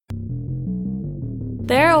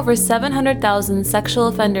There are over 700,000 sexual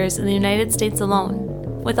offenders in the United States alone.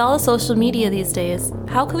 With all the social media these days,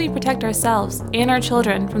 how can we protect ourselves and our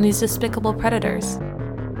children from these despicable predators?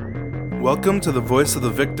 Welcome to the Voice of the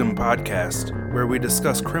Victim podcast, where we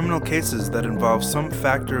discuss criminal cases that involve some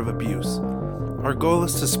factor of abuse. Our goal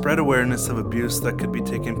is to spread awareness of abuse that could be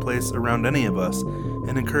taking place around any of us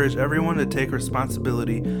and encourage everyone to take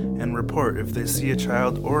responsibility and report if they see a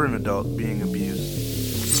child or an adult being abused.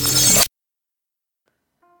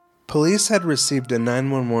 Police had received a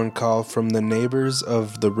 911 call from the neighbors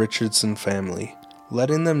of the Richardson family,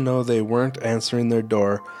 letting them know they weren't answering their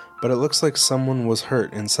door, but it looks like someone was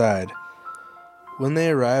hurt inside. When they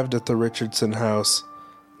arrived at the Richardson house,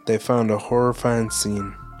 they found a horrifying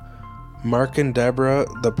scene. Mark and Deborah,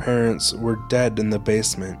 the parents, were dead in the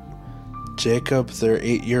basement. Jacob, their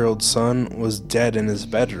 8-year-old son, was dead in his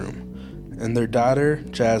bedroom, and their daughter,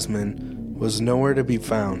 Jasmine, was nowhere to be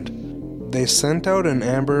found. They sent out an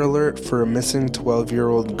Amber Alert for a missing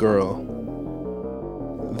 12-year-old girl.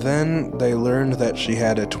 Then they learned that she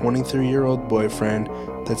had a 23-year-old boyfriend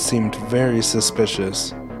that seemed very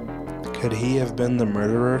suspicious. Could he have been the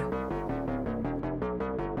murderer?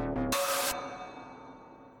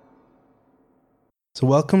 So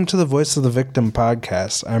welcome to the Voice of the Victim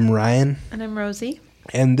podcast. I'm Ryan. And I'm Rosie.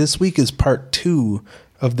 And this week is part 2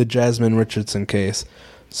 of the Jasmine Richardson case.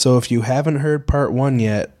 So if you haven't heard part 1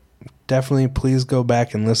 yet, definitely please go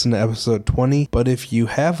back and listen to episode 20. But if you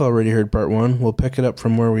have already heard part 1, we'll pick it up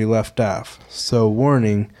from where we left off. So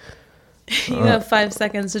warning. You have 5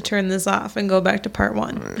 seconds to turn this off and go back to part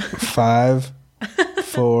 1. 5,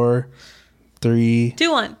 4, 3,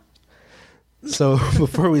 2, 1. So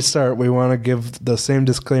before we start, we want to give the same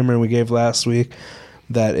disclaimer we gave last week,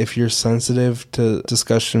 that if you're sensitive to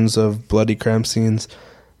discussions of bloody crime scenes,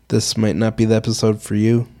 this might not be the episode for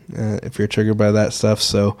you if you're triggered by that stuff.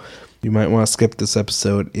 So you might want to skip this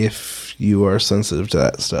episode if you are sensitive to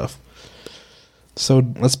that stuff. So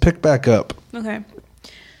let's pick back up. Okay.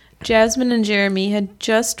 Jasmine and Jeremy had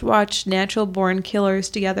just watched Natural Born Killers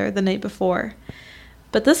together the night before.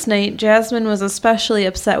 But this night, Jasmine was especially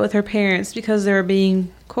upset with her parents because they were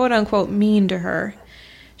being quote-unquote mean to her.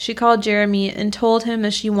 She called Jeremy and told him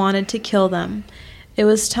that she wanted to kill them. It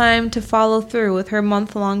was time to follow through with her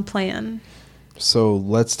month-long plan. So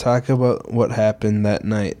let's talk about what happened that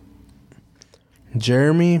night.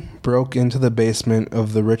 Jeremy broke into the basement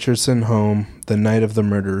of the Richardson home the night of the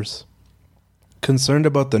murders. Concerned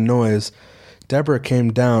about the noise, Deborah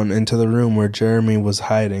came down into the room where Jeremy was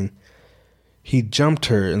hiding. He jumped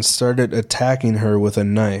her and started attacking her with a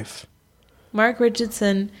knife. Mark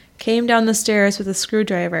Richardson came down the stairs with a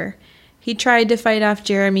screwdriver. He tried to fight off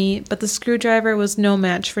Jeremy, but the screwdriver was no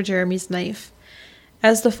match for Jeremy's knife.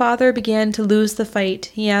 As the father began to lose the fight,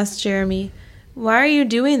 he asked Jeremy, "Why are you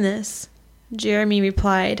doing this?" Jeremy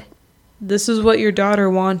replied, "This is what your daughter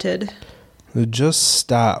wanted." Just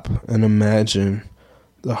stop and imagine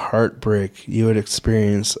the heartbreak you would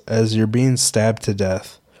experience as you're being stabbed to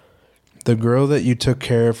death. The girl that you took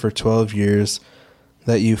care of for 12 years,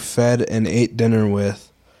 that you fed and ate dinner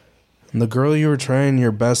with, and the girl you were trying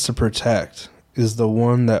your best to protect, is the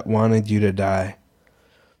one that wanted you to die.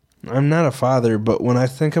 I'm not a father, but when I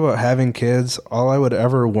think about having kids, all I would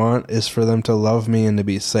ever want is for them to love me and to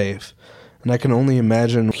be safe. And I can only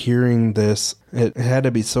imagine hearing this. It had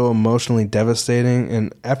to be so emotionally devastating.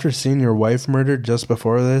 And after seeing your wife murdered just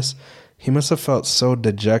before this, he must have felt so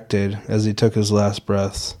dejected as he took his last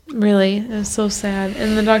breaths. Really, it was so sad.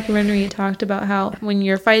 In the documentary, it talked about how when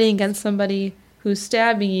you're fighting against somebody who's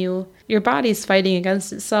stabbing you, your body's fighting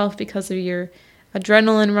against itself because of your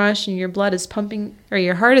adrenaline rush, and your blood is pumping, or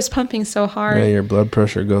your heart is pumping so hard. Yeah, your blood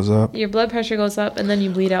pressure goes up. Your blood pressure goes up, and then you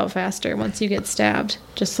bleed out faster once you get stabbed,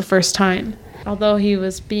 just the first time. Although he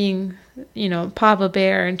was being, Papa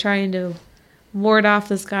Bear and trying to ward off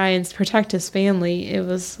this guy and protect his family, it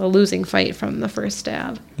was a losing fight from the first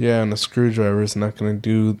stab. Yeah, and a screwdriver is not going to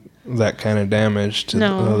do that kind of damage to the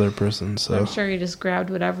other person. So I'm sure he just grabbed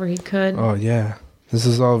whatever he could. Oh, yeah. This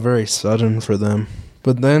is all very sudden for them.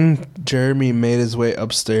 But then Jeremy made his way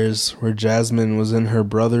upstairs where Jasmine was in her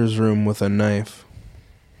brother's room with a knife.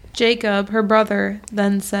 Jacob, her brother,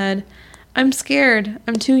 then said, "I'm scared.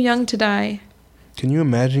 I'm too young to die." Can you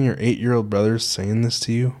imagine your 8-year-old brother saying this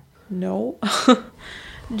to you? No.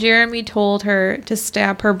 Jeremy told her to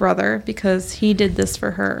stab her brother because he did this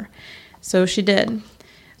for her. So she did.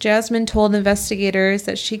 Jasmine told investigators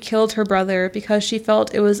that she killed her brother because she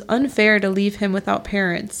felt it was unfair to leave him without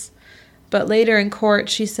parents. But later in court,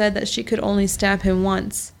 she said that she could only stab him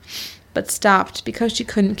once, but stopped because she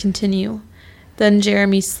couldn't continue. Then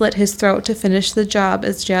Jeremy slit his throat to finish the job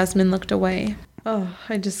as Jasmine looked away. Oh,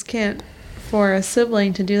 I just can't for a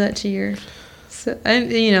sibling to do that to your...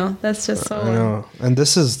 that's just so... I know. And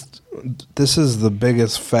this is the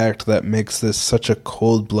biggest fact that makes this such a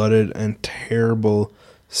cold-blooded and terrible,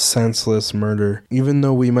 senseless murder. Even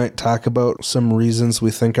though we might talk about some reasons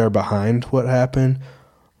we think are behind what happened,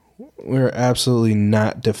 we're absolutely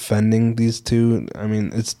not defending these two. I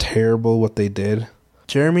mean, it's terrible what they did.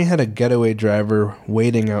 Jeremy had a getaway driver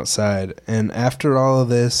waiting outside, and after all of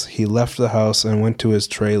this, he left the house and went to his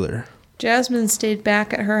trailer. Jasmine stayed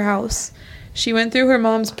back at her house. She went through her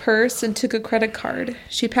mom's purse and took a credit card.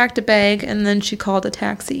 She packed a bag, and then she called a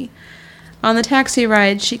taxi. On the taxi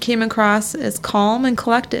ride, she came across as calm and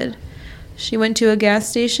collected. She went to a gas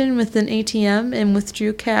station with an ATM and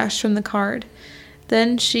withdrew cash from the card.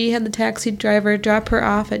 Then she had the taxi driver drop her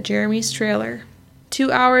off at Jeremy's trailer.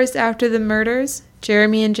 2 hours after the murders,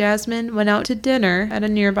 Jeremy and Jasmine went out to dinner at a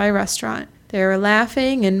nearby restaurant. They were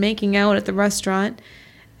laughing and making out at the restaurant,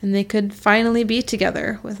 and they could finally be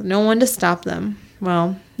together with no one to stop them.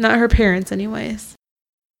 Well, not her parents anyways.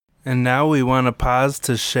 And now we want to pause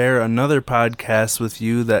to share another podcast with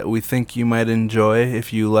you that we think you might enjoy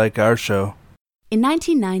if you like our show. In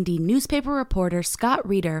 1990, newspaper reporter Scott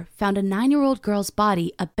Reeder found a 9-year-old girl's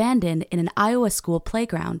body abandoned in an Iowa school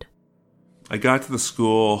playground. I got to the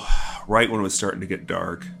school right when it was starting to get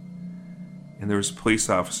dark, and there was a police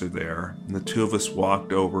officer there, and the two of us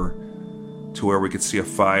walked over to where we could see a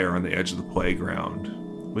fire on the edge of the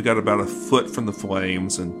playground. We got about a foot from the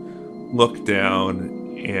flames and looked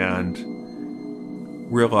down and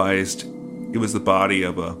realized it was the body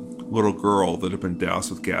of a little girl that had been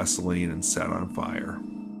doused with gasoline and set on fire.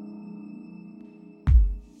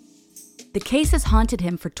 The case has haunted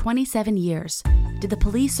him for 27 years. Did the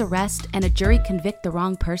police arrest and a jury convict the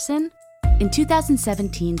wrong person? In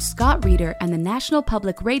 2017, Scott Reeder and the national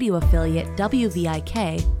public radio affiliate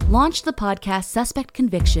WVIK launched the podcast Suspect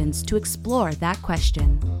Convictions to explore that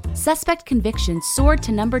question. Suspect Convictions soared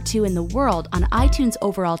to number 2 in the world on iTunes'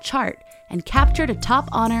 overall chart and captured a top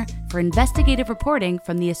honor for investigative reporting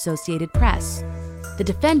from the Associated Press. The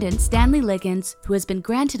defendant, Stanley Liggins, who has been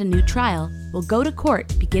granted a new trial, will go to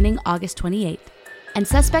court beginning August 28th. And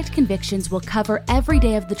Suspect Convictions will cover every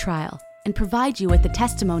day of the trial and provide you with the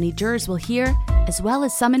testimony jurors will hear, as well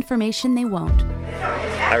as some information they won't.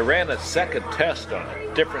 I ran a second test on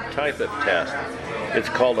it, different type of test. It's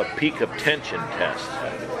called a peak of tension test.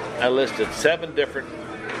 I listed 7 different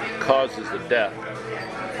causes of death.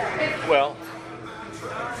 Well,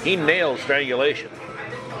 he nailed strangulation.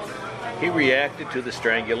 He reacted to the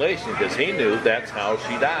strangulation because he knew that's how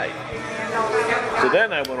she died. So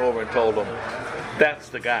then I went over and told him, that's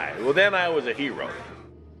the guy. Well, then I was a hero.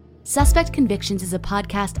 Suspect Convictions is a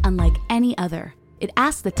podcast unlike any other. It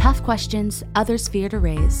asks the tough questions others fear to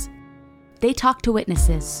raise. They talk to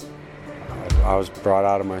witnesses. I was brought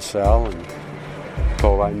out of my cell and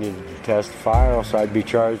told I needed to testify, or else I'd be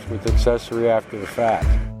charged with accessory after the fact.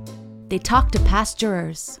 They talk to past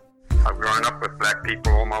jurors. I've grown up with black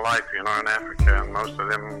people all my life, in Africa, and most of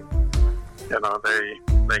them,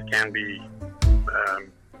 they can be,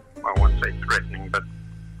 I won't say threatening, but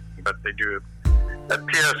they do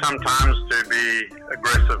appear sometimes to be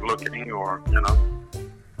aggressive looking, or, I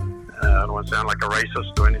don't want to sound like a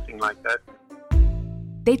racist or anything like that.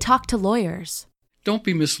 They talk to lawyers. Don't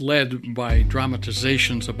be misled by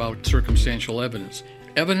dramatizations about circumstantial evidence.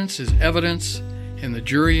 Evidence is evidence, and the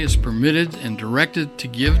jury is permitted and directed to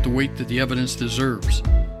give the weight that the evidence deserves.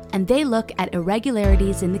 And they look at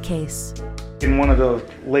irregularities in the case. In one of the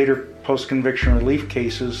later post-conviction relief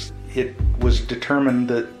cases, it was determined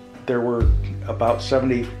that there were about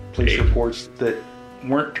 70 police reports that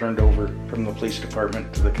weren't turned over from the police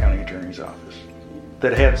department to the county attorney's office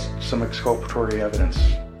that had some exculpatory evidence.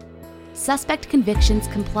 Suspect Convictions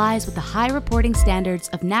complies with the high reporting standards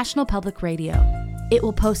of National Public Radio. It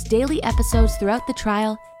will post daily episodes throughout the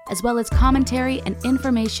trial, as well as commentary and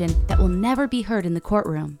information that will never be heard in the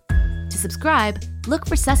courtroom. To subscribe, look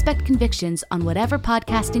for Suspect Convictions on whatever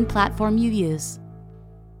podcasting platform you use.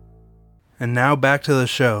 And now back to the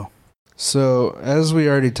show. So, as we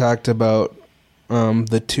already talked about,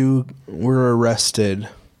 the two were arrested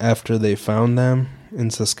after they found them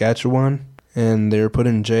in Saskatchewan, and they were put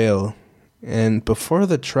in jail. And before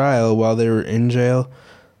the trial, while they were in jail,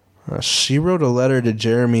 she wrote a letter to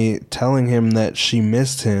Jeremy telling him that she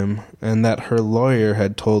missed him and that her lawyer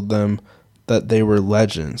had told them that they were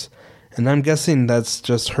legends. And I'm guessing that's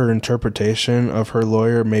just her interpretation of her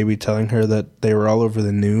lawyer, maybe telling her that they were all over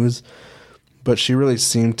the news. But she really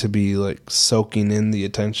seemed to be like soaking in the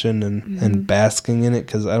attention and basking in it,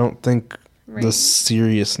 because I don't think the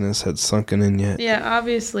seriousness had sunken in yet. Yeah,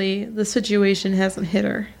 obviously the situation hasn't hit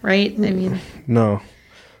her, right? I mean, no.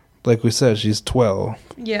 like we said, she's 12.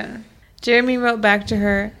 Yeah. Jeremy wrote back to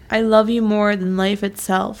her, "I love you more than life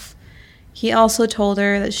itself." He also told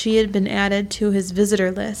her that she had been added to his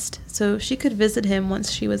visitor list, so she could visit him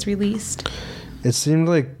once she was released. It seemed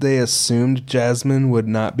like they assumed Jasmine would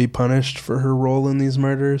not be punished for her role in these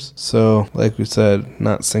murders. So, like we said,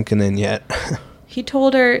 not sinking in yet. He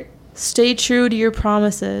told her, "Stay true to your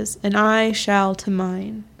promises, and I shall to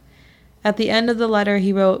mine." At the end of the letter,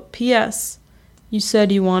 he wrote, "P.S. You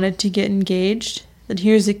said you wanted to get engaged? Then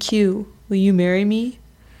here's a cue. Will you marry me?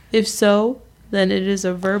 If so, then it is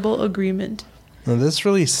a verbal agreement." Now, this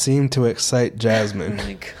really seemed to excite Jasmine. Oh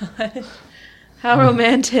my god. How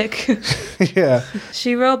romantic. Yeah.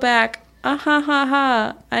 She wrote back, "Ah ha ha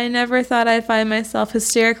ha. I never thought I'd find myself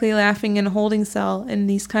hysterically laughing in a holding cell in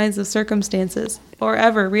these kinds of circumstances. Or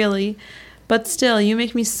ever, really. But still, you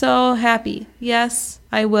make me so happy. Yes,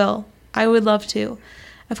 I will. I would love to.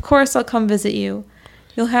 Of course I'll come visit you.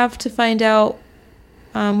 You'll have to find out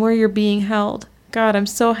where you're being held. God, I'm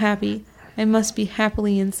so happy. I must be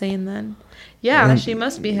happily insane then." Yeah, she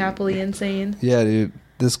must be happily insane. Yeah, dude.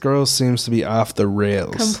 This girl seems to be off the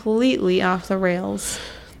rails. Completely off the rails.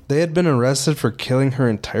 They had been arrested for killing her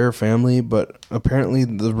entire family, but apparently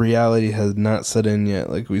the reality had not set in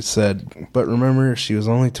yet, like we said. But remember, she was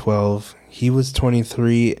only 12. He was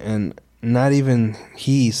 23, and not even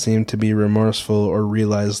he seemed to be remorseful or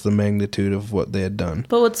realize the magnitude of what they had done.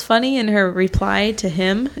 But what's funny in her reply to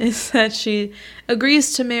him is that she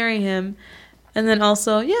agrees to marry him. And then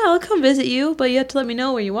also, "Yeah, I'll come visit you, but you have to let me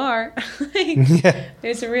know where you are." Yeah.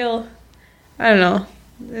 There's a real, I don't know,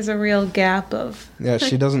 there's a real gap of... Yeah,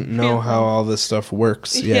 she doesn't know how all this stuff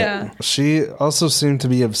works yet. Yeah. She also seemed to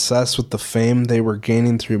be obsessed with the fame they were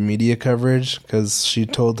gaining through media coverage, because she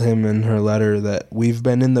told him in her letter that "we've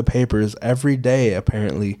been in the papers every day,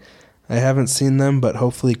 apparently. I haven't seen them, but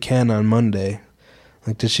hopefully can on Monday."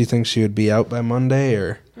 Like, did she think she would be out by Monday,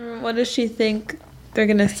 or... What does she think they're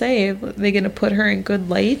going to say? Are they going to put her in good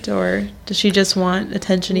light, or does she just want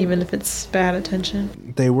attention even if it's bad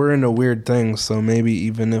attention? They were into weird things, so maybe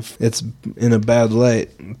even if it's in a bad light,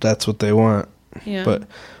 that's what they want. Yeah. But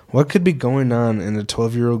what could be going on in a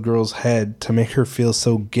 12-year-old girl's head to make her feel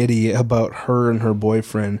so giddy about her and her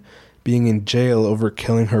boyfriend being in jail over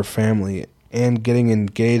killing her family and getting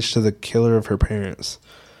engaged to the killer of her parents?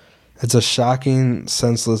 It's a shocking,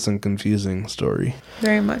 senseless, and confusing story.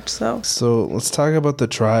 Very much so. So let's talk about the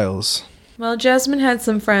trials. Well, Jasmine had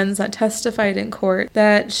some friends that testified in court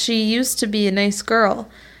that she used to be a nice girl.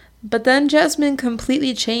 But then Jasmine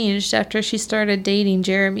completely changed after she started dating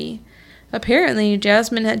Jeremy. Apparently,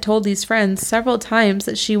 Jasmine had told these friends several times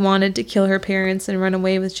that she wanted to kill her parents and run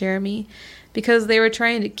away with Jeremy because they were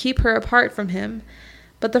trying to keep her apart from him.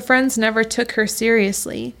 But the friends never took her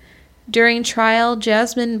seriously. During trial,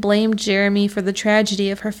 Jasmine blamed Jeremy for the tragedy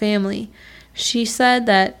of her family. She said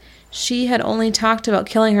that she had only talked about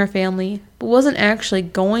killing her family, but wasn't actually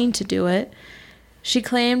going to do it. She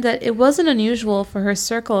claimed that it wasn't unusual for her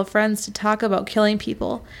circle of friends to talk about killing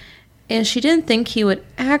people, and she didn't think he would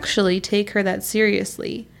actually take her that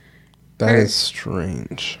seriously. That is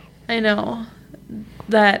strange. I know.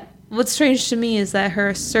 What's strange to me is that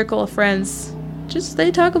her circle of friends,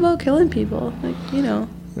 they talk about killing people,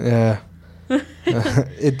 Yeah.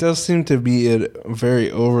 It does seem to be a very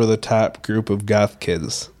over-the-top group of goth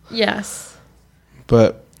kids. Yes.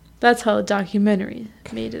 But that's how the documentary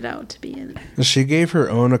made it out to be in it. She gave her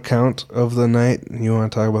own account of the night. You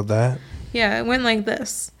want to talk about that? Yeah, it went like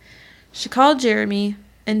this. She called Jeremy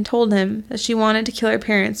and told him that she wanted to kill her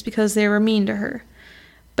parents because they were mean to her.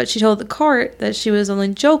 But she told the court that she was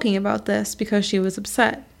only joking about this because she was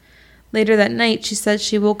upset. Later that night, she said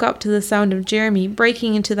she woke up to the sound of Jeremy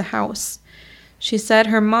breaking into the house. She said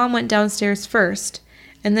her mom went downstairs first,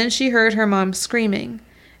 and then she heard her mom screaming.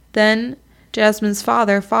 Then Jasmine's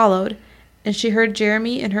father followed, and she heard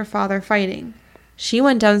Jeremy and her father fighting. She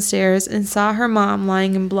went downstairs and saw her mom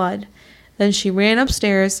lying in blood. Then she ran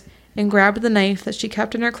upstairs and grabbed the knife that she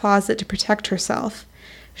kept in her closet to protect herself.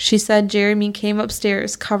 She said Jeremy came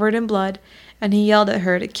upstairs covered in blood, and he yelled at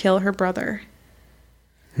her to kill her brother.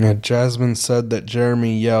 Yeah, Jasmine said that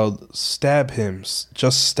Jeremy yelled, "Stab him,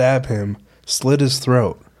 just stab him, slit his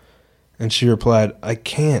throat." And she replied, I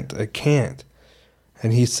can't.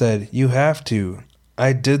 And he said, "You have to.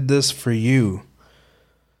 I did this for you."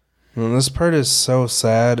 Well, this part is so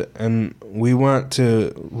sad, and we want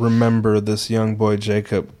to remember this young boy,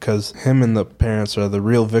 Jacob, because him and the parents are the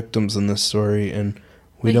real victims in this story, and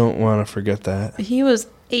we don't want to forget that. He was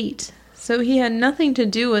 8. So he had nothing to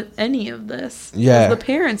do with any of this. Yeah. The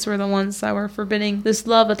parents were the ones that were forbidding this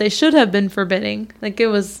love that they should have been forbidding. It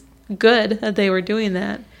was good that they were doing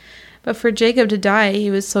that. But for Jacob to die, he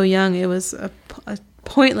was so young, it was a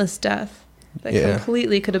pointless death that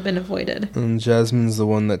completely could have been avoided. And Jasmine's the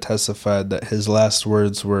one that testified that his last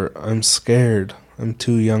words were, "I'm scared. I'm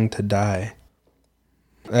too young to die."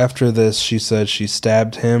 After this, she said she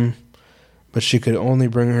stabbed him, but she could only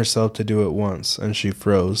bring herself to do it once, and she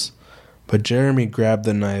froze. But Jeremy grabbed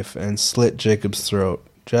the knife and slit Jacob's throat.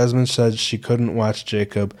 Jasmine said she couldn't watch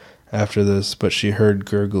Jacob after this, but she heard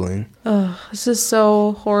gurgling. Oh, this is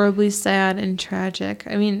so horribly sad and tragic.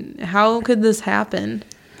 I mean, how could this happen?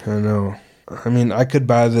 I know. I mean, I could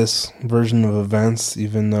buy this version of events,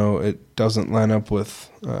 even though it doesn't line up with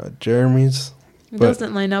Jeremy's. It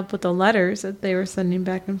doesn't line up with the letters that they were sending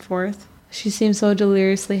back and forth. She seemed so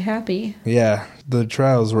deliriously happy. Yeah, the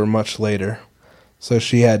trials were much later, so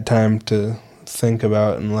she had time to think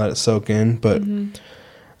about and let it soak in. But,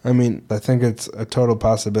 I mean, I think it's a total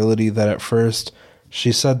possibility that at first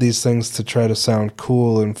she said these things to try to sound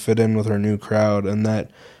cool and fit in with her new crowd, and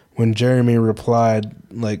that when Jeremy replied,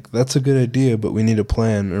 like, "That's a good idea, but we need a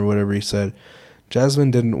plan," or whatever he said,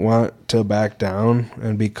 Jasmine didn't want to back down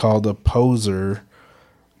and be called a poser,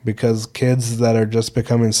 because kids that are just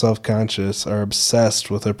becoming self-conscious are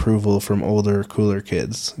obsessed with approval from older, cooler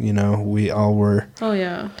kids. You know, we all were. Oh,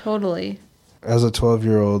 yeah, totally. As a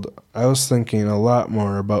 12-year-old, I was thinking a lot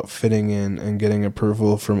more about fitting in and getting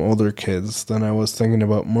approval from older kids than I was thinking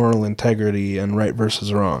about moral integrity and right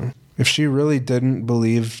versus wrong. If she really didn't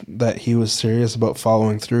believe that he was serious about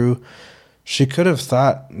following through, she could have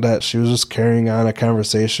thought that she was just carrying on a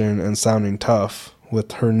conversation and sounding tough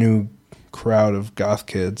with her new crowd of goth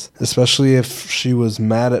kids, especially if she was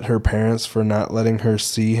mad at her parents for not letting her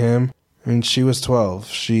see him. I mean, she was 12.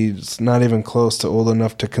 She's not even close to old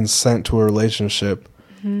enough to consent to a relationship.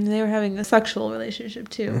 They were having a sexual relationship,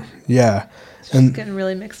 too. Yeah. She's getting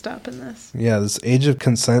really mixed up in this. Yeah, this age of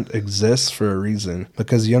consent exists for a reason,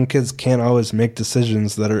 because young kids can't always make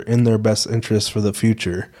decisions that are in their best interest for the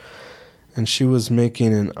future. And she was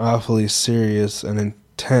making an awfully serious and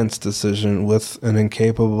intense decision with an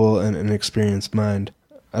incapable and inexperienced mind.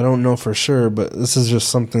 I don't know for sure, but this is just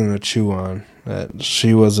something to chew on, that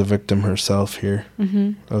she was a victim herself here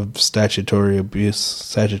of statutory abuse,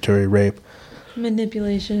 statutory rape.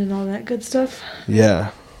 Manipulation and all that good stuff.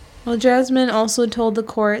 Yeah. Well, Jasmine also told the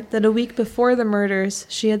court that a week before the murders,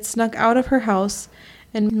 she had snuck out of her house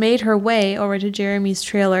and made her way over to Jeremy's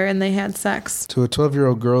trailer, and they had sex. To a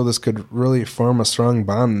 12-year-old girl, this could really form a strong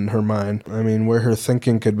bond in her mind. I mean, where her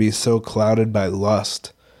thinking could be so clouded by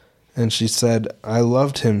lust. And she said, "I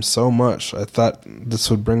loved him so much, I thought this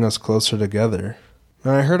would bring us closer together."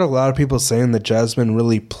 Now, I heard a lot of people saying that Jasmine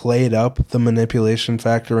really played up the manipulation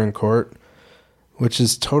factor in court, which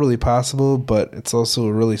is totally possible, but it's also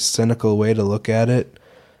a really cynical way to look at it.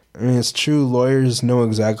 I mean, it's true, lawyers know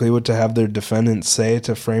exactly what to have their defendants say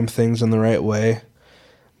to frame things in the right way.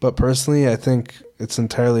 But personally, I think it's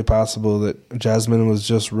entirely possible that Jasmine was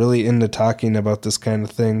just really into talking about this kind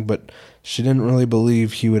of thing, but she didn't really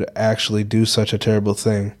believe he would actually do such a terrible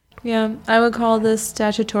thing. Yeah, I would call this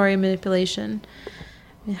statutory manipulation.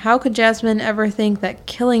 I mean, how could Jasmine ever think that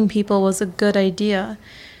killing people was a good idea?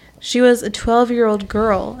 She was a 12-year-old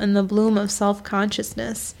girl in the bloom of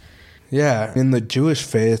self-consciousness. Yeah, in the Jewish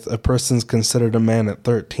faith, a person's considered a man at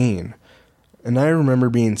 13. And I remember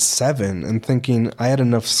being 7 and thinking I had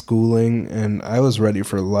enough schooling and I was ready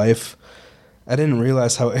for life. I didn't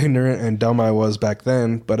realize how ignorant and dumb I was back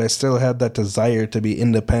then, but I still had that desire to be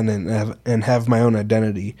independent and have my own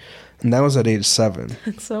identity. And that was at age 7.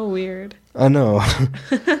 It's so weird. I know.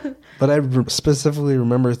 But I specifically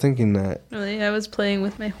remember thinking that. Really, I was playing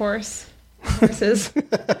with my horses.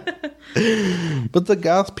 But the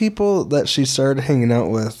goth people that she started hanging out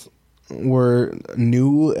with were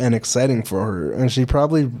new and exciting for her, and she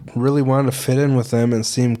probably really wanted to fit in with them and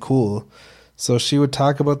seem cool, so she would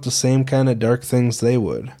talk about the same kind of dark things they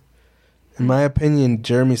would. In my opinion,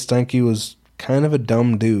 Jeremy Steinke was kind of a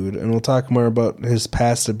dumb dude, and we'll talk more about his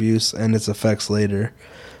past abuse and its effects later.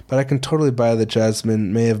 But I can totally buy that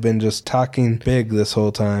Jasmine may have been just talking big this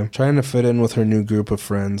whole time, trying to fit in with her new group of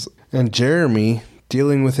friends. And Jeremy,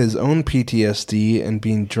 dealing with his own PTSD and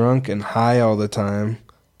being drunk and high all the time,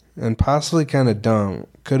 and possibly kind of dumb,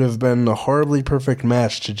 could have been a horribly perfect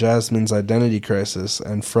match to Jasmine's identity crisis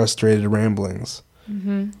and frustrated ramblings.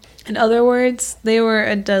 In other words, they were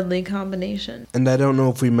a deadly combination. And I don't know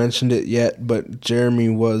if we mentioned it yet, but Jeremy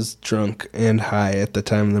was drunk and high at the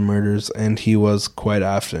time of the murders, and he was quite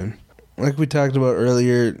often. Like we talked about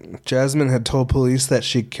earlier, Jasmine had told police that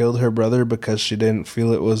she killed her brother because she didn't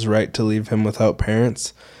feel it was right to leave him without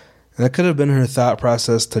parents. And that could have been her thought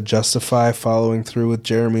process to justify following through with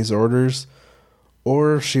Jeremy's orders.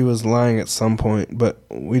 or she was lying at some point, but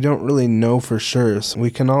we don't really know for sure, so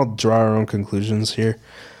we can all draw our own conclusions here.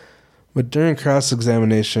 But during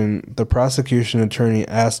cross-examination, the prosecution attorney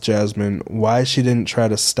asked Jasmine why she didn't try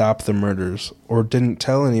to stop the murders or didn't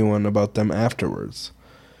tell anyone about them afterwards.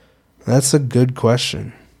 That's a good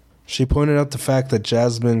question. She pointed out the fact that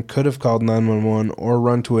Jasmine could have called 911 or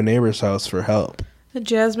run to a neighbor's house for help.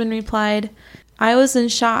 Jasmine replied, "I was in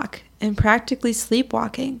shock and practically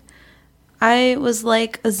sleepwalking. I was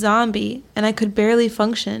like a zombie and I could barely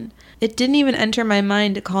function. It didn't even enter my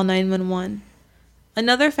mind to call 911.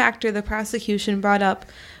 Another factor the prosecution brought up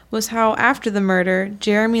was how after the murder,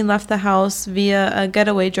 Jeremy left the house via a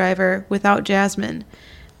getaway driver without Jasmine.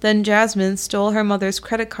 Then Jasmine stole her mother's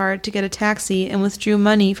credit card to get a taxi and withdrew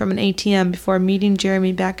money from an ATM before meeting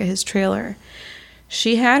Jeremy back at his trailer.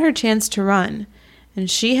 She had her chance to run, and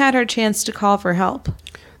she had her chance to call for help."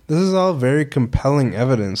 This is all very compelling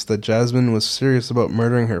evidence that Jasmine was serious about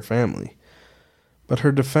murdering her family. But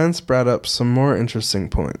her defense brought up some more interesting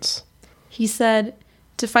points. He said,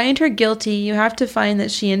 "To find her guilty, you have to find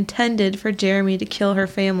that she intended for Jeremy to kill her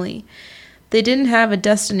family. They didn't have a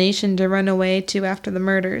destination to run away to after the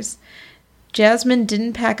murders. Jasmine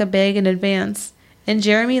didn't pack a bag in advance, and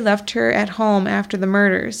Jeremy left her at home after the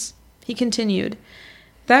murders." He continued,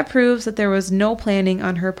 "That proves that there was no planning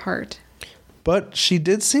on her part." But she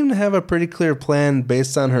did seem to have a pretty clear plan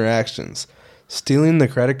based on her actions. Stealing the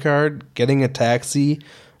credit card, getting a taxi,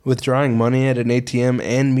 withdrawing money at an ATM,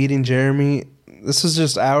 and meeting Jeremy. This was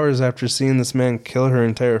just hours after seeing this man kill her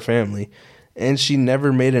entire family. And she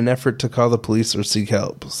never made an effort to call the police or seek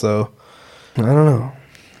help. So, I don't know.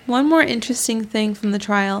 One more interesting thing from the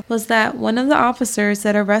trial was that one of the officers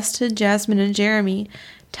that arrested Jasmine and Jeremy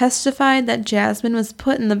testified that Jasmine was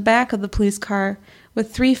put in the back of the police car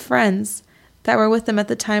with 3 friends that were with them at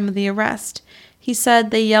the time of the arrest. He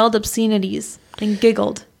said they yelled obscenities and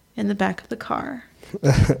giggled in the back of the car.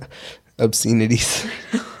 Obscenities.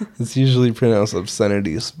 It's usually pronounced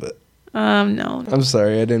obscenities, but... No. I'm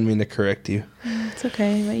sorry, I didn't mean to correct you. It's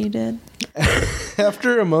okay, but you did.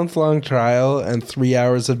 After a month-long trial and 3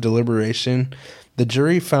 hours of deliberation, the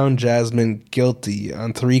jury found Jasmine guilty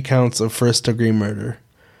on 3 counts of first-degree murder.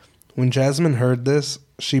 When Jasmine heard this,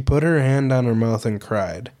 she put her hand on her mouth and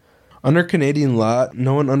cried. Under Canadian law,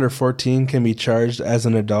 no one under 14 can be charged as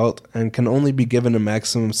an adult and can only be given a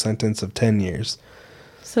maximum sentence of 10 years.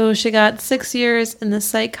 So she got 6 years in the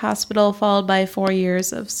psych hospital, followed by 4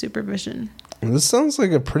 years of supervision. This sounds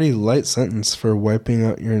like a pretty light sentence for wiping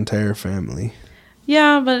out your entire family.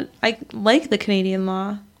 Yeah, but I like the Canadian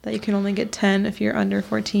law that you can only get 10 if you're under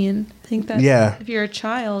 14. I think that if you're a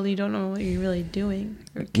child, you don't know what you're really doing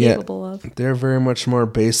or capable of. They're very much more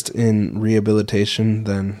based in rehabilitation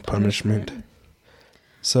than punishment.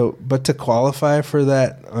 So, but to qualify for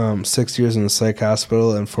that 6 years in the psych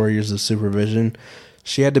hospital and 4 years of supervision,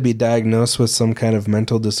 she had to be diagnosed with some kind of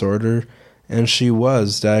mental disorder, and she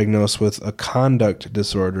was diagnosed with a conduct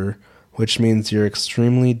disorder, which means you're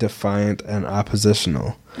extremely defiant and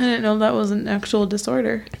oppositional. I didn't know that was an actual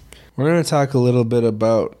disorder. We're going to talk a little bit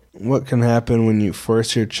about what can happen when you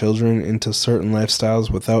force your children into certain lifestyles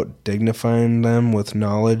without dignifying them with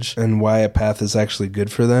knowledge and why a path is actually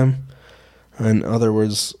good for them. In other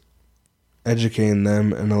words, educating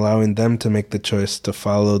them and allowing them to make the choice to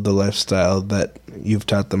follow the lifestyle that you've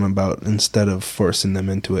taught them about instead of forcing them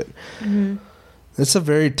into it. Mm-hmm. It's a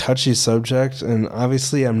very touchy subject, and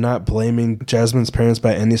obviously I'm not blaming Jasmine's parents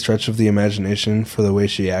by any stretch of the imagination for the way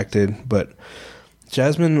she acted, but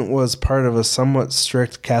Jasmine was part of a somewhat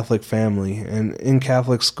strict Catholic family, and in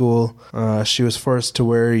Catholic school, she was forced to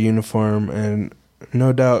wear a uniform, and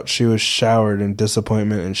no doubt she was showered in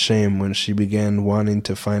disappointment and shame when she began wanting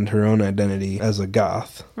to find her own identity as a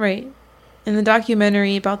goth. Right. In the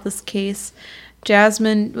documentary about this case,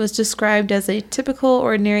 Jasmine was described as a typical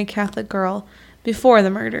ordinary Catholic girl before the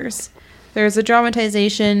murders. There's a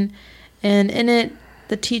dramatization, and in it,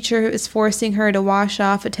 the teacher is forcing her to wash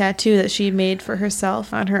off a tattoo that she made for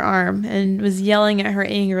herself on her arm and was yelling at her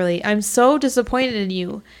angrily, "I'm so disappointed in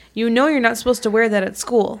you. You know you're not supposed to wear that at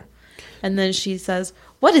school." And then she says,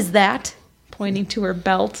 "What is that?" pointing to her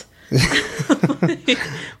belt.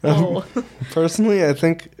 Personally, I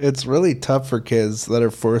think it's really tough for kids that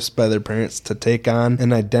are forced by their parents to take on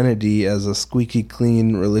an identity as a squeaky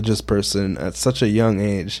clean religious person at such a young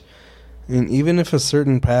age. And even if a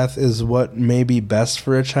certain path is what may be best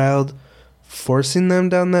for a child, forcing them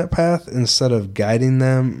down that path instead of guiding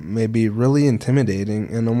them may be really intimidating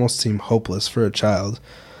and almost seem hopeless for a child.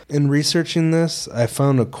 In researching this, I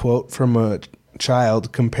found a quote from a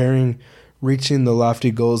child comparing reaching the lofty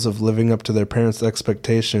goals of living up to their parents'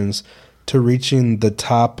 expectations to reaching the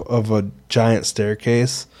top of a giant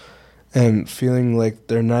staircase and feeling like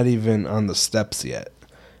they're not even on the steps yet.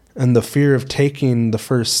 And the fear of taking the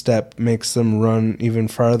first step makes them run even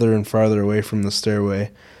farther and farther away from the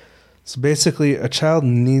stairway. So basically, a child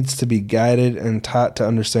needs to be guided and taught to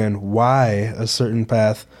understand why a certain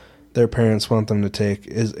path their parents want them to take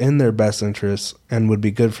is in their best interest and would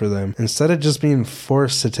be good for them, instead of just being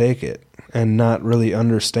forced to take it and not really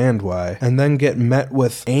understand why, and then get met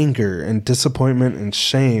with anger and disappointment and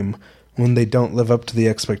shame when they don't live up to the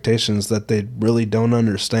expectations that they really don't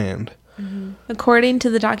understand. Mm-hmm. According to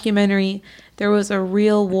the documentary, there was a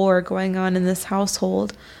real war going on in this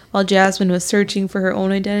household while Jasmine was searching for her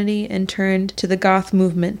own identity and turned to the goth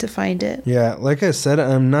movement to find it. Yeah, like I said,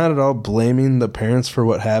 I'm not at all blaming the parents for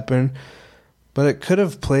what happened, but it could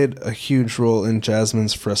have played a huge role in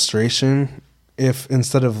Jasmine's frustration if,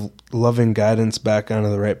 instead of loving guidance back onto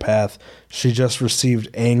the right path, she just received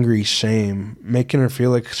angry shame, making her feel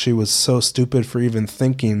like she was so stupid for even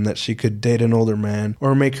thinking that she could date an older man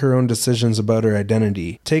or make her own decisions about her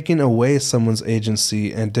identity. Taking away someone's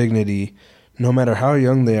agency and dignity, no matter how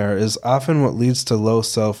young they are, is often what leads to low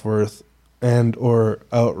self-worth and or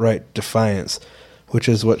outright defiance, which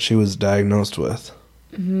is what she was diagnosed with.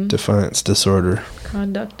 Mm-hmm. Defiance disorder.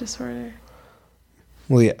 Conduct disorder.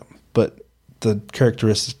 Well, yeah, but the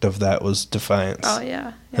characteristic of that was defiance. Oh,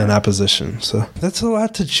 yeah. And opposition. So that's a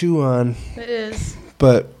lot to chew on. It is.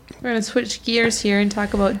 But we're going to switch gears here and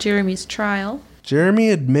talk about Jeremy's trial.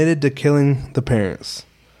 Jeremy admitted to killing the parents.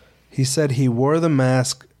 He said he wore the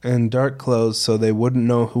mask and dark clothes so they wouldn't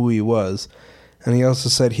know who he was, and he also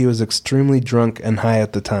said he was extremely drunk and high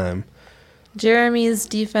at the time. Jeremy's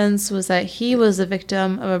defense was that he was a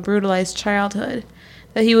victim of a brutalized childhood,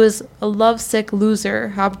 that he was a lovesick loser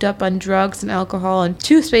hopped up on drugs and alcohol and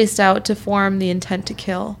too spaced out to form the intent to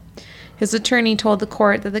kill. His attorney told the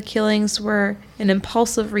court that the killings were an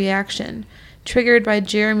impulsive reaction, triggered by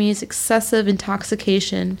Jeremy's excessive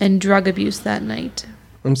intoxication and drug abuse that night.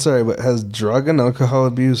 I'm sorry, but has drug and alcohol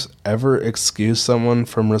abuse ever excused someone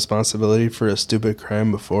from responsibility for a stupid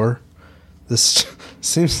crime before? This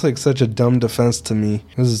seems like such a dumb defense to me,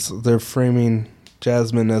 because they're framing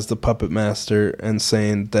Jasmine as the puppet master and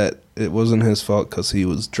saying that it wasn't his fault because he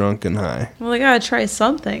was drunk and high. Well, they gotta try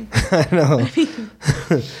something. I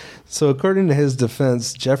know. So according to his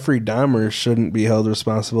defense, Jeffrey Dahmer shouldn't be held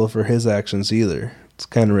responsible for his actions either. It's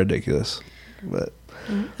kind of ridiculous. But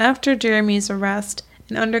after Jeremy's arrest,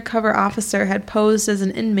 an undercover officer had posed as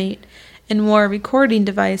an inmate and wore a recording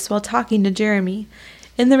device while talking to Jeremy.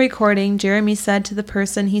 In the recording, Jeremy said to the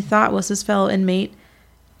person he thought was his fellow inmate,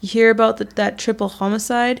 "You hear about that triple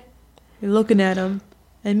homicide? You're looking at him,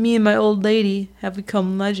 and me and my old lady have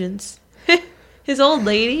become legends." His old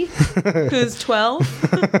lady? Who's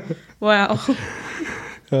 12? Wow.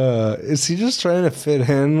 Is he just trying to fit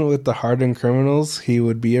in with the hardened criminals he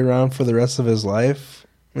would be around for the rest of his life?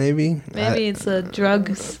 Maybe it's the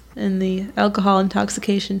drugs and the alcohol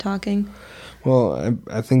intoxication talking. Well,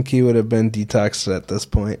 I think he would have been detoxed at this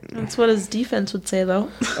point. That's what his defense would say, though.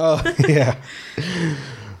 Oh, yeah.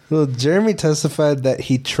 Well, Jeremy testified that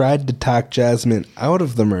he tried to talk Jasmine out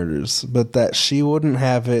of the murders, but that she wouldn't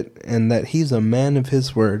have it, and that he's a man of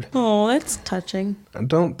his word. Oh, that's touching. I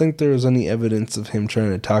don't think there was any evidence of him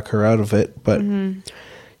trying to talk her out of it, but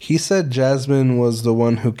he said Jasmine was the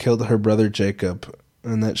one who killed her brother Jacob,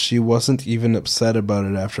 and that she wasn't even upset about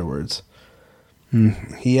it afterwards.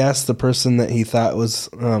 He asked the person that he thought was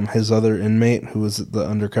his other inmate, who was the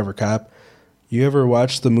undercover cop, "You ever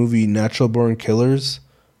watched the movie Natural Born Killers?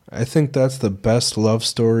 I think that's the best love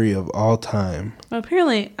story of all time." Well,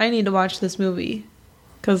 apparently, I need to watch this movie,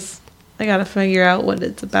 because I gotta figure out what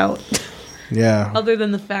it's about. Yeah. Other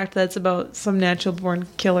than the fact that it's about some natural born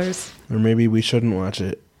killers. Or maybe we shouldn't watch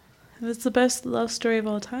it. It's the best love story of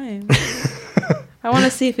all time. I want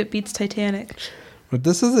to see if it beats Titanic. But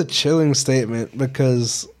this is a chilling statement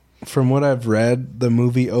because, from what I've read, the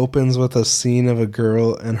movie opens with a scene of a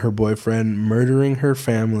girl and her boyfriend murdering her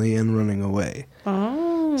family and running away.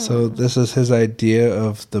 Oh. So this is his idea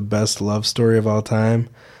of the best love story of all time,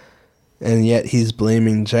 and yet he's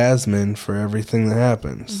blaming Jasmine for everything that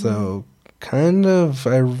happened. Mm-hmm. So kind of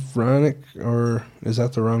ironic, or is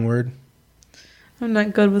that the wrong word? I'm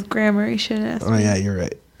not good with grammar. You shouldn't ask me. Oh, yeah, you're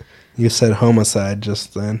right. You said homicide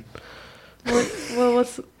just then.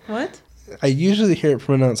 What? I usually hear it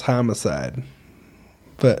pronounced homicide,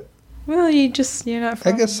 but well, you're not.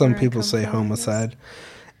 I guess some people say homicide.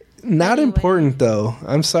 Not anyway. Important though.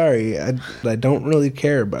 I'm sorry. I don't really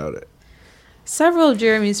care about it. Several of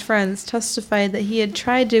Jeremy's friends testified that he had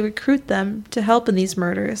tried to recruit them to help in these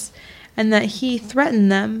murders, and that he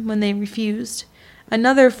threatened them when they refused.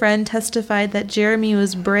 Another friend testified that Jeremy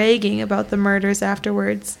was bragging about the murders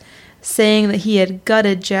afterwards, saying that he had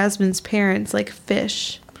gutted Jasmine's parents like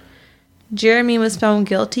fish. Jeremy was found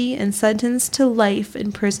guilty and sentenced to life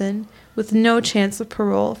in prison with no chance of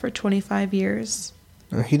parole for 25 years.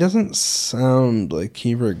 He doesn't sound like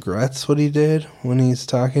he regrets what he did when he's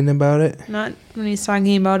talking about it. Not when he's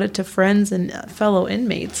talking about it to friends and fellow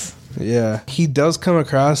inmates. Yeah. He does come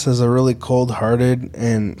across as a really cold-hearted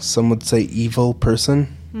and some would say evil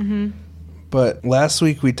person. Mm-hmm. But last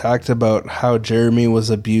week we talked about how Jeremy was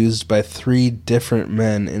abused by 3 different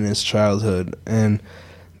men in his childhood. And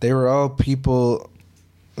they were all people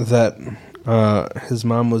that his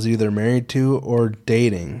mom was either married to or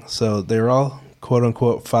dating. So they were all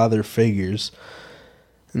quote-unquote father figures.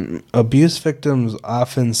 Abuse victims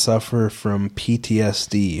often suffer from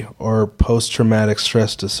PTSD, or post-traumatic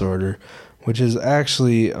stress disorder, which is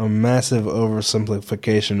actually a massive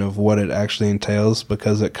oversimplification of what it actually entails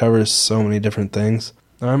because it covers so many different things.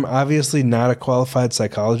 I'm obviously not a qualified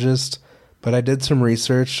psychologist, but I did some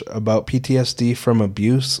research about PTSD from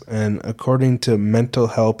abuse, and according to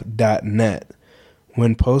mentalhelp.net,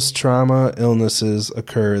 when post-trauma illnesses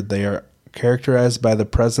occur, they are characterized by the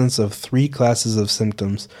presence of 3 classes of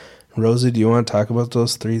symptoms. Rosie, do you want to talk about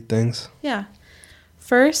those 3 things? Yeah.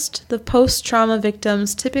 First, the post-trauma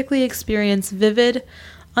victims typically experience vivid,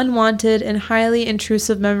 unwanted, and highly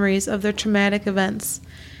intrusive memories of their traumatic events.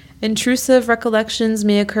 Intrusive recollections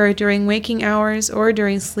may occur during waking hours or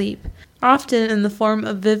during sleep, often in the form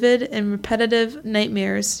of vivid and repetitive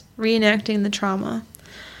nightmares, reenacting the trauma.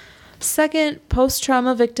 Second,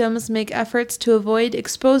 post-trauma victims make efforts to avoid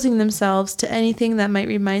exposing themselves to anything that might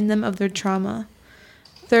remind them of their trauma.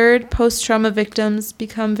 Third, post-trauma victims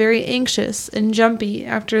become very anxious and jumpy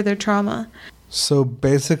after their trauma. So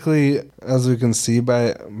basically, as we can see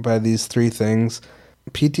by these 3 things,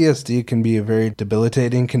 PTSD can be a very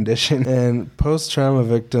debilitating condition, and post-trauma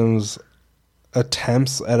victims'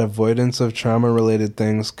 attempts at avoidance of trauma-related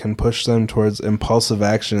things can push them towards impulsive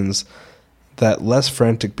actions that less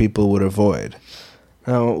frantic people would avoid.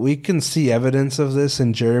 Now, we can see evidence of this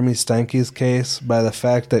in Jeremy Steinke's case by the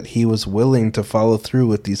fact that he was willing to follow through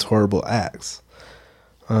with these horrible acts.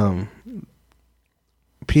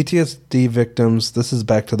 PTSD victims, this is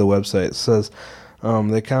back to the website, says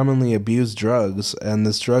they commonly abuse drugs, and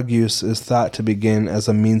this drug use is thought to begin as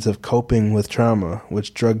a means of coping with trauma,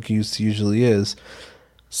 which drug use usually is.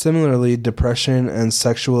 Similarly, depression and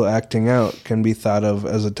sexual acting out can be thought of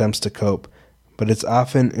as attempts to cope, but it's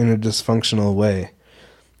often in a dysfunctional way.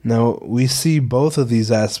 Now, we see both of these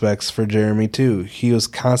aspects for Jeremy too. He was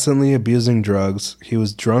constantly abusing drugs, he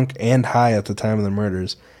was drunk and high at the time of the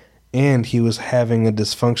murders, and he was having a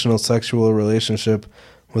dysfunctional sexual relationship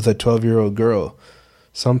with a 12-year-old girl,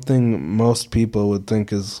 something most people would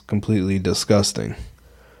think is completely disgusting.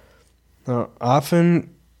 Now, often,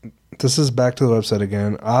 this is back to the website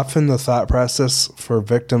again, often the thought process for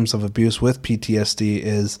victims of abuse with PTSD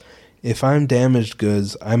is, if I'm damaged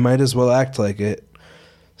goods, I might as well act like it.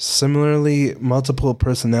 Similarly, multiple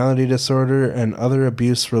personality disorder and other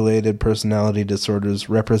abuse-related personality disorders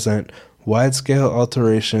represent wide-scale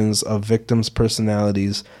alterations of victims'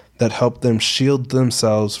 personalities that help them shield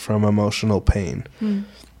themselves from emotional pain.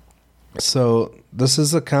 So this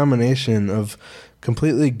is a combination of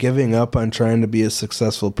completely giving up on trying to be a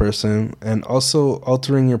successful person and also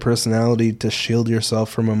altering your personality to shield yourself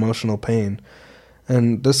from emotional pain.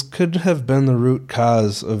 And this could have been the root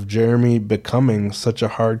cause of Jeremy becoming such a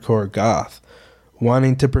hardcore goth,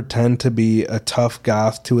 wanting to pretend to be a tough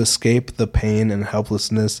goth to escape the pain and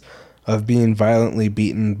helplessness of being violently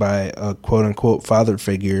beaten by a quote-unquote father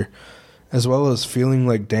figure, as well as feeling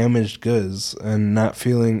like damaged goods and not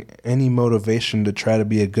feeling any motivation to try to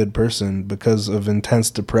be a good person because of intense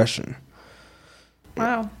depression.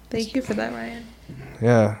 Wow. Thank you for that, Ryan.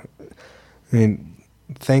 Yeah. I mean,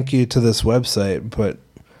 thank you to this website, but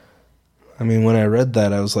I mean, when I read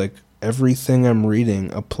that, I was like, everything I'm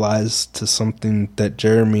reading applies to something that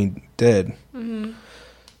Jeremy did. Mm-hmm.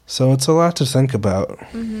 So it's a lot to think about.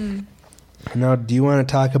 Mm-hmm. Now, do you want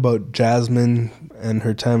to talk about Jasmine and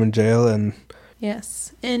her time in jail? And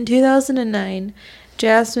Yes. In 2009,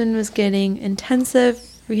 Jasmine was getting intensive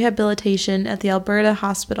rehabilitation at the Alberta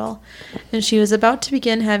hospital, and she was about to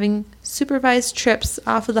begin having supervised trips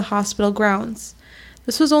off of the hospital grounds.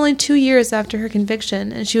 This was only 2 years after her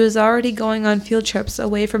conviction, and she was already going on field trips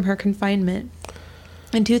away from her confinement.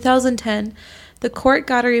 In 2010, the court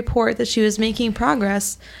got a report that she was making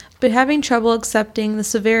progress, but having trouble accepting the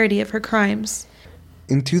severity of her crimes.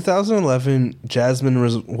 in 2011, Jasmine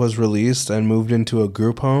was released and moved into a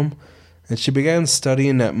group home, and she began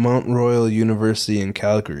studying at Mount Royal University in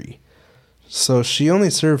Calgary. So she only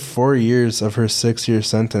served 4 years of her 6-year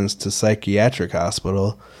sentence to psychiatric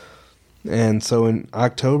hospital. And so in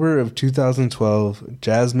October of 2012,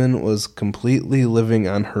 Jasmine was completely living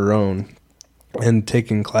on her own and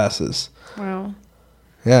taking classes. Wow.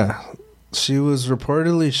 Yeah. She was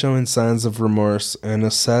reportedly showing signs of remorse and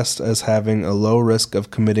assessed as having a low risk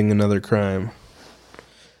of committing another crime.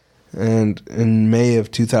 And in May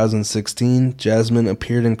of 2016, Jasmine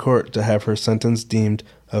appeared in court to have her sentence deemed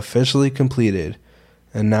officially completed,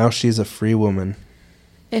 and now she's a free woman.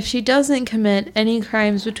 If she doesn't commit any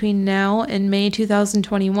crimes between now and May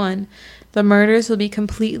 2021, the murders will be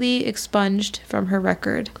completely expunged from her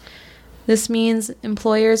record. This means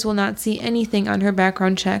employers will not see anything on her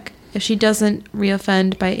background check if she doesn't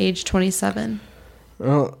reoffend by age 27.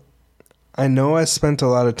 Well, I know I spent a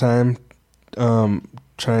lot of time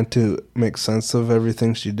trying to make sense of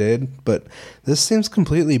everything she did, but this seems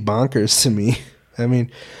completely bonkers to me. I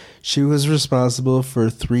mean, she was responsible for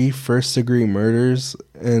 3 first-degree murders,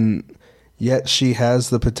 and yet she has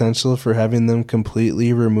the potential for having them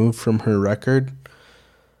completely removed from her record.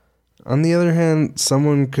 On the other hand,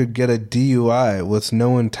 someone could get a DUI with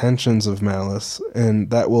no intentions of malice,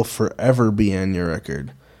 and that will forever be on your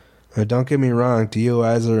record. Now, don't get me wrong,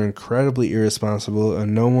 DUIs are incredibly irresponsible,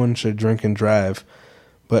 and no one should drink and drive.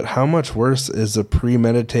 But how much worse is a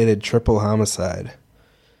premeditated triple homicide?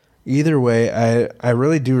 Either way, I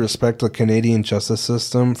really do respect the Canadian justice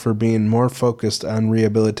system for being more focused on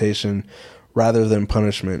rehabilitation rather than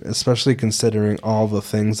punishment, especially considering all the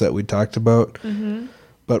things that we talked about. Mm-hmm.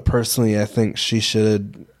 But personally, I think she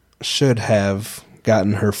should have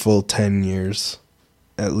gotten her full 10 years,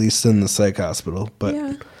 at least in the psych hospital. But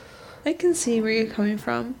yeah, I can see where you're coming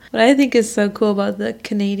from. What I think is so cool about the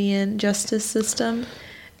Canadian justice system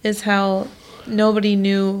is how nobody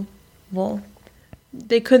knew, well,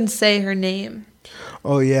 they couldn't say her name.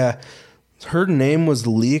 Oh, yeah. Her name was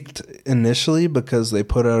leaked initially because they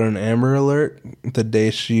put out an Amber Alert the day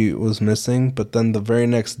she was missing, but then the very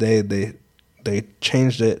next day they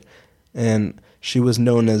changed it, and she was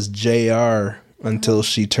known as JR until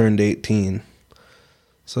she turned 18.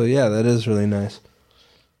 So, yeah, that is really nice.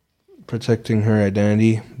 Protecting her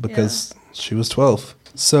identity because she was 12.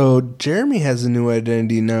 So Jeremy has a new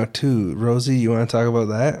identity now, too. Rosie, you want to talk about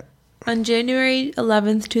that? On January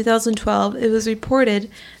 11th, 2012, it was reported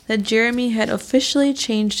that Jeremy had officially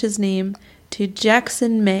changed his name to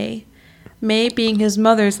Jackson May, May being his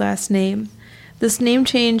mother's last name. This name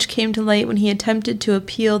change came to light when he attempted to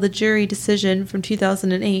appeal the jury decision from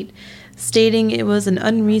 2008, stating it was an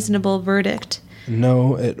unreasonable verdict.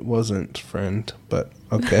 No, it wasn't, friend, but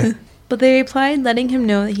okay. But they replied, letting him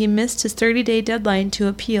know that he missed his 30-day deadline to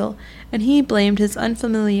appeal, and he blamed his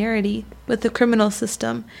unfamiliarity with the criminal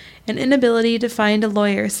system and inability to find a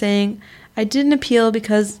lawyer, saying, "I didn't appeal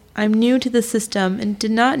because I'm new to the system and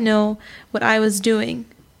did not know what I was doing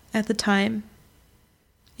at the time.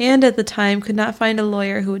 And at the time could not find a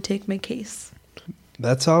lawyer who would take my case."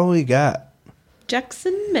 That's all we got.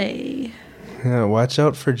 Jackson May. Yeah, watch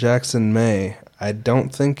out for Jackson May. I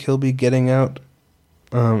don't think he'll be getting out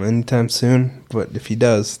anytime soon, but if he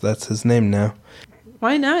does, that's his name now.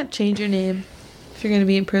 Why not change your name if you're going to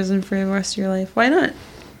be in prison for the rest of your life? Why not?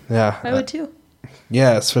 Yeah. I would too.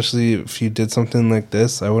 Yeah, especially if you did something like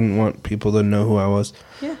this. I wouldn't want people to know who I was.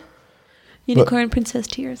 Yeah. Unicorn Princess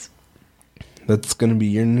Tears. That's going to be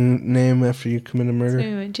your new name after you commit a murder? It's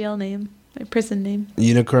going to be my jail name. My prison name.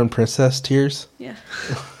 Unicorn Princess Tears? Yeah.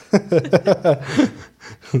 That's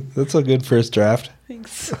a good first draft.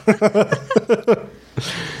 Thanks.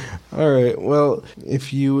 All right. Well,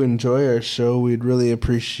 if you enjoy our show, we'd really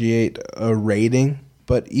appreciate a rating.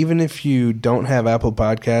 But even if you don't have Apple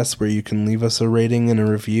Podcasts where you can leave us a rating and a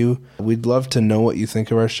review, we'd love to know what you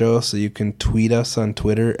think of our show. So you can tweet us on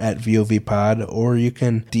Twitter at VOVPod, or you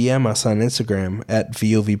can DM us on Instagram at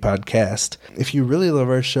VOVPodcast. If you really love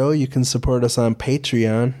our show, you can support us on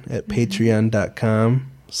Patreon at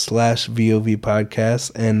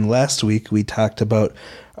patreon.com/VOVPodcast. And last week we talked about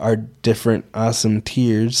our different awesome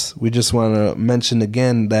tiers. We just want to mention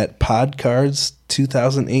again that Podcards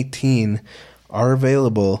 2018 are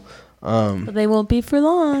available. But they won't be for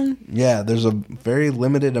long. Yeah, there's a very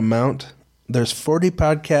limited amount. There's 40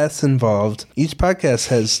 podcasts involved. Each podcast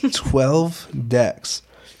has 12 decks.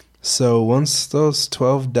 So once those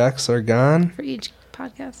 12 decks are gone... For each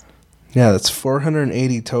podcast. Yeah, that's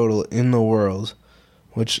 480 total in the world,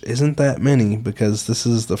 which isn't that many because this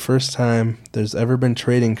is the first time there's ever been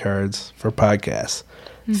trading cards for podcasts.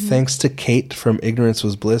 Mm-hmm. Thanks to Kate from Ignorance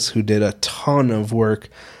Was Bliss, who did a ton of work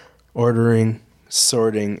ordering,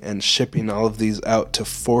 sorting, and shipping all of these out to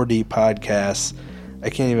 40 podcasts. I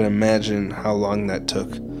can't even imagine how long that took.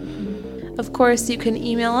 Of course, you can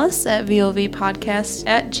email us at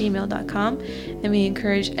vovpodcast@gmail.com, and we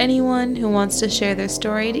encourage anyone who wants to share their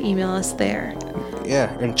story to email us there.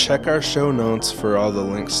 Yeah, and check our show notes for all the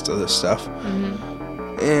links to this stuff.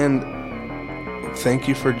 And thank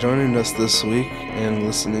you for joining us this week and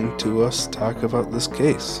listening to us talk about this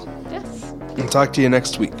case. Yes. And talk to you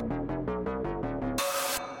next week.